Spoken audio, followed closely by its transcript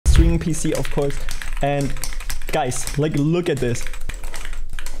streaming PC, of course. And guys, like, look at this.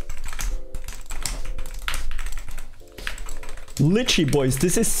 Literally, boys,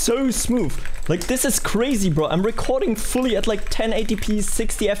 this is so smooth. Like, this is crazy, bro. I'm recording fully at like 1080p,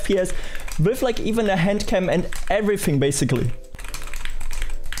 60 FPS with like even a hand cam and everything, basically.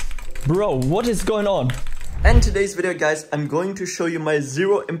 Bro, what is going on? And today's video, guys, I'm going to show you my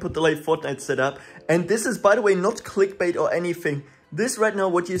zero input delay Fortnite setup. And this is, by the way, not clickbait or anything. This right now,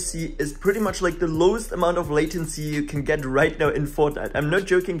 what you see is pretty much like the lowest amount of latency you can get right now in Fortnite. I'm not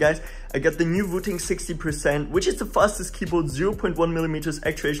joking, guys. I got the new Wooting 60%, which is the fastest keyboard, 0.1mm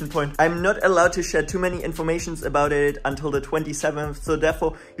actuation point. I'm not allowed to share too many informations about it until the 27th. So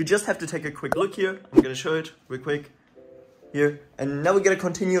therefore, you just have to take a quick look here. I'm gonna show it real quick. Here, and now we're gonna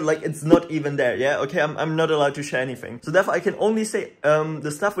continue like it's not even there. Yeah, okay, I'm not allowed to share anything, so therefore I can only say the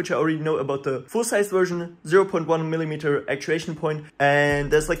stuff which I already know about the full-size version, 0.1mm actuation point,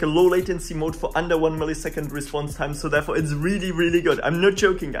 and there's like a low latency mode for under 1 millisecond response time, so therefore it's really good. I'm not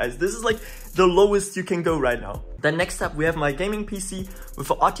joking, guys. This is like the lowest you can go right now. Then next up we have my gaming PC with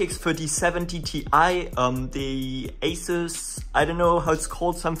the RTX 3070 Ti, the Asus, I don't know how it's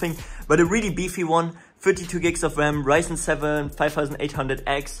called, something, but a really beefy one. 32 gigs of RAM, Ryzen 7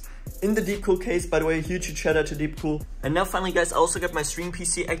 5800X. In the Deepcool case, by the way, huge shout out to Deepcool. And now finally, guys, I also got my stream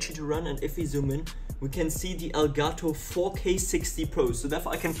PC actually to run, and if we zoom in, we can see the Elgato 4K 60 Pro. So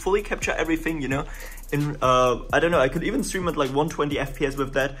therefore I can fully capture everything, you know, in, I don't know, I could even stream at like 120 FPS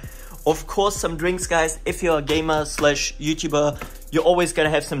with that. Of course, some drinks, guys. If you're a gamer slash YouTuber, you always gotta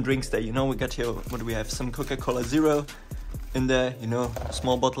have some drinks there, you know. We got here, what do we have? Some Coca-Cola Zero in there, you know,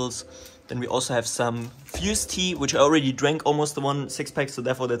 small bottles. Then we also have some Fuse tea, which I already drank almost the 1 6-pack, so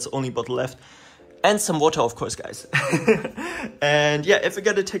therefore that's the only bottle left. And some water, of course, guys. And yeah, if we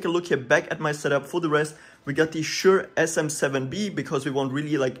gotta take a look here back at my setup, for the rest, we got the Shure SM7B because we want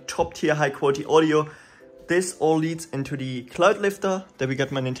really like top tier high quality audio. This all leads into the cloud lifter. Then we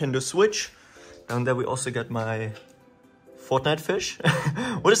got my Nintendo Switch. Down there we also got my Fortnite fish.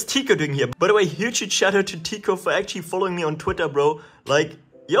 What is Tico doing here? By the way, huge shout out to Tico for actually following me on Twitter, bro. Like,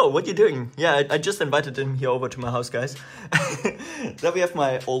 yo, what you doing? Yeah, I just invited him here over to my house, guys. Then we have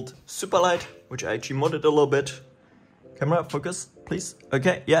my old Superlight, which I actually modded a little bit. Camera, focus, please.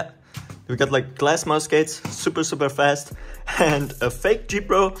 Okay, yeah. We got like glass mouse gates, super fast. And a fake G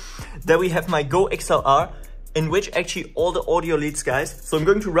Pro. Then we have my Go XLR, in which actually all the audio leads, guys. So I'm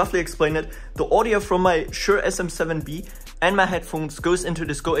going to roughly explain it. The audio from my Shure SM7B and my headphones goes into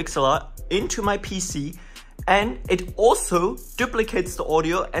this Go XLR, into my PC. And it also duplicates the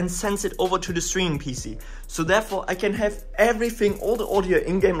audio and sends it over to the streaming PC. So therefore I can have everything, all the audio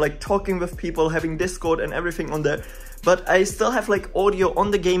in-game, like talking with people, having Discord and everything on there. But I still have like audio on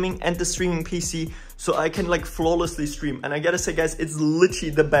the gaming and the streaming PC, so I can like flawlessly stream. And I gotta say, guys, it's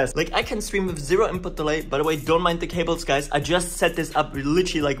literally the best. Like, I can stream with zero input delay. By the way, don't mind the cables, guys. I just set this up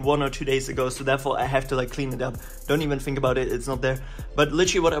literally like 1 or 2 days ago, so therefore I have to like clean it up. Don't even think about it, it's not there. But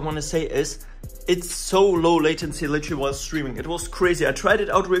literally what I want to say is, it's so low latency literally while streaming. It was crazy. I tried it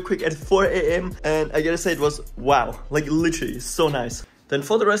out real quick at 4 AM and I gotta say it was wow. Like, literally so nice. Then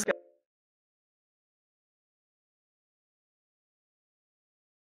for the rest,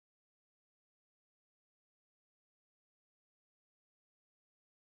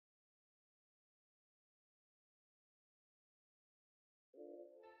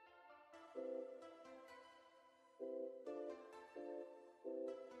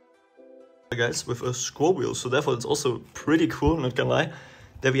 guys, with a scroll wheel, so therefore it's also pretty cool, not gonna lie.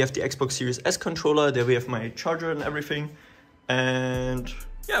 There we have the Xbox Series S controller, there we have my charger and everything. And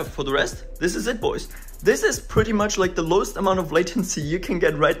yeah, for the rest, this is it, boys. This is pretty much like the lowest amount of latency you can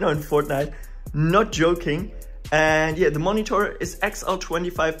get right now in Fortnite, not joking. And yeah, the monitor is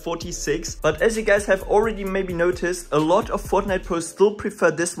XL2546, but as you guys have already maybe noticed, a lot of Fortnite pros still prefer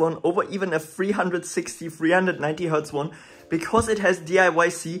this one over even a 360, 390 Hz one, because it has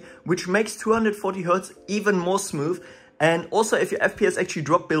DIYC, which makes 240 Hz even more smooth. And also, if your FPS actually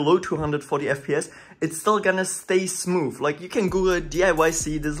drop below 240 FPS, it's still gonna stay smooth. Like, you can Google it,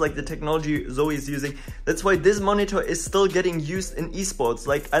 DIYC, this is like the technology Zoe is using. That's why this monitor is still getting used in esports.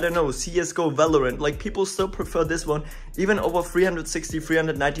 Like, I don't know, CSGO, Valorant, like people still prefer this one, even over 360,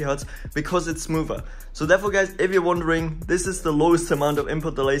 390 Hz, because it's smoother. So therefore, guys, if you're wondering, this is the lowest amount of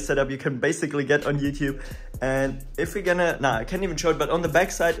input delay setup you can basically get on YouTube. And if we're gonna, I can't even show it, but on the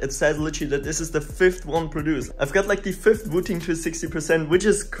back side, it says literally that this is the 5th one produced. I've got like the 5th Wooting to 60%, which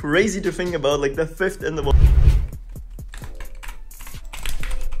is crazy to think about, like the 5th in the world.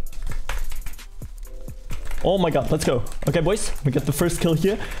 Oh my god, let's go. Okay, boys, we got the first kill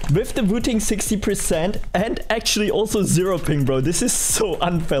here with the Wooting 60% and actually also 0 ping, bro. This is so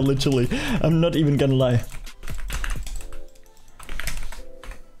unfair, literally. I'm not even gonna lie.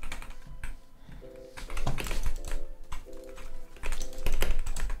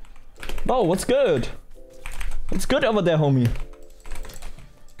 Oh, what's good? What's good over there, homie?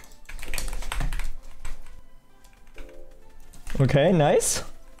 Okay, nice.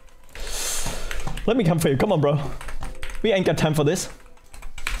 Let me come for you. Come on, bro. We ain't got time for this.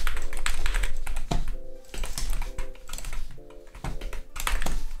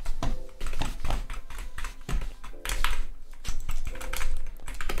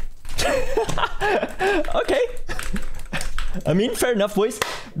 Okay. I mean, fair enough, boys.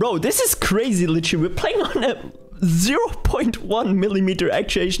 Bro, this is crazy, literally. We're playing on a 0.1 millimeter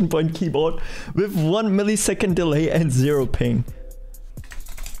actuation point keyboard with 1 millisecond delay and 0 ping.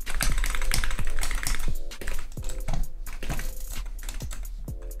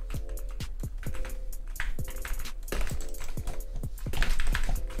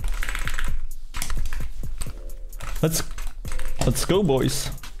 Let's go, boys.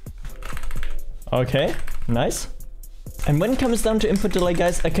 Okay, nice. And when it comes down to input delay,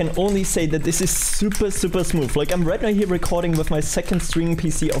 guys, I can only say that this is super smooth. Like, I'm right now here recording with my second streaming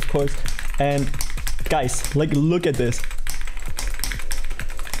PC, of course. And guys, like, look at this.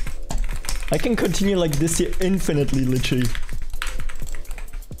 I can continue like this here infinitely, literally.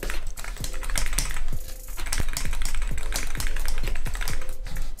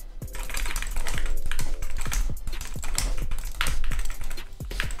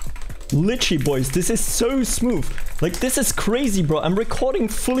 Literally, boys, this is so smooth. Like, this is crazy, bro. I'm recording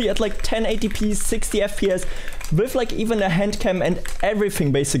fully at like 1080p, 60 FPS with like even a hand cam and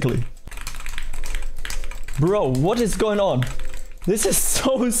everything, basically. Bro, what is going on? This is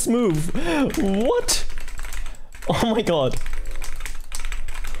so smooth. What? Oh my god.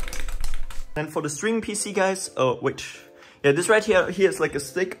 And for the streaming PC, guys, oh, wait. Yeah, this right here is like a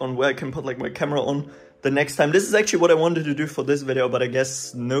stick on where I can put like my camera on the next time. This is actually what I wanted to do for this video, but I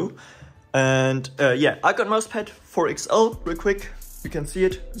guess no. And yeah, I got mousepad 4XL real quick. You can see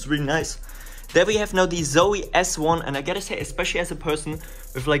it, it's really nice. There we have now the Zoe S1, and I gotta say, especially as a person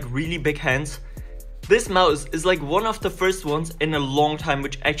with like really big hands, this mouse is like one of the first ones in a long time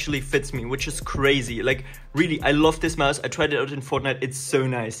which actually fits me, which is crazy. Like, really, I love this mouse. I tried it out in Fortnite, it's so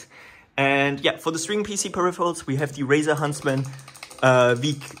nice. And yeah, for the streaming PC peripherals, we have the Razer Huntsman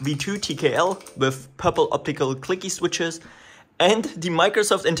V2 TKL with purple optical clicky switches. And the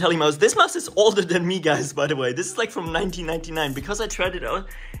Microsoft IntelliMouse. This mouse is older than me, guys, by the way. This is like from 1999. Because I tried it out,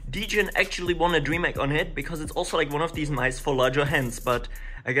 DJN actually won a DreamHack on it, because it's also like one of these mice for larger hands. But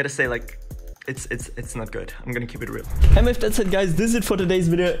I gotta say, like, it's not good. I'm gonna keep it real. And with that said, guys, this is it for today's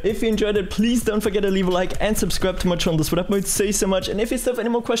video. If you enjoyed it, please don't forget to leave a like and subscribe to my channel. This would help me say so much. And if you still have any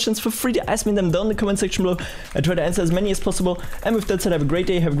more questions, feel free to ask me them down in the comment section below. I try to answer as many as possible. And with that said, have a great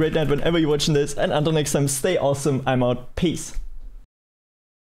day, have a great night whenever you're watching this. And until next time, stay awesome. I'm out. Peace.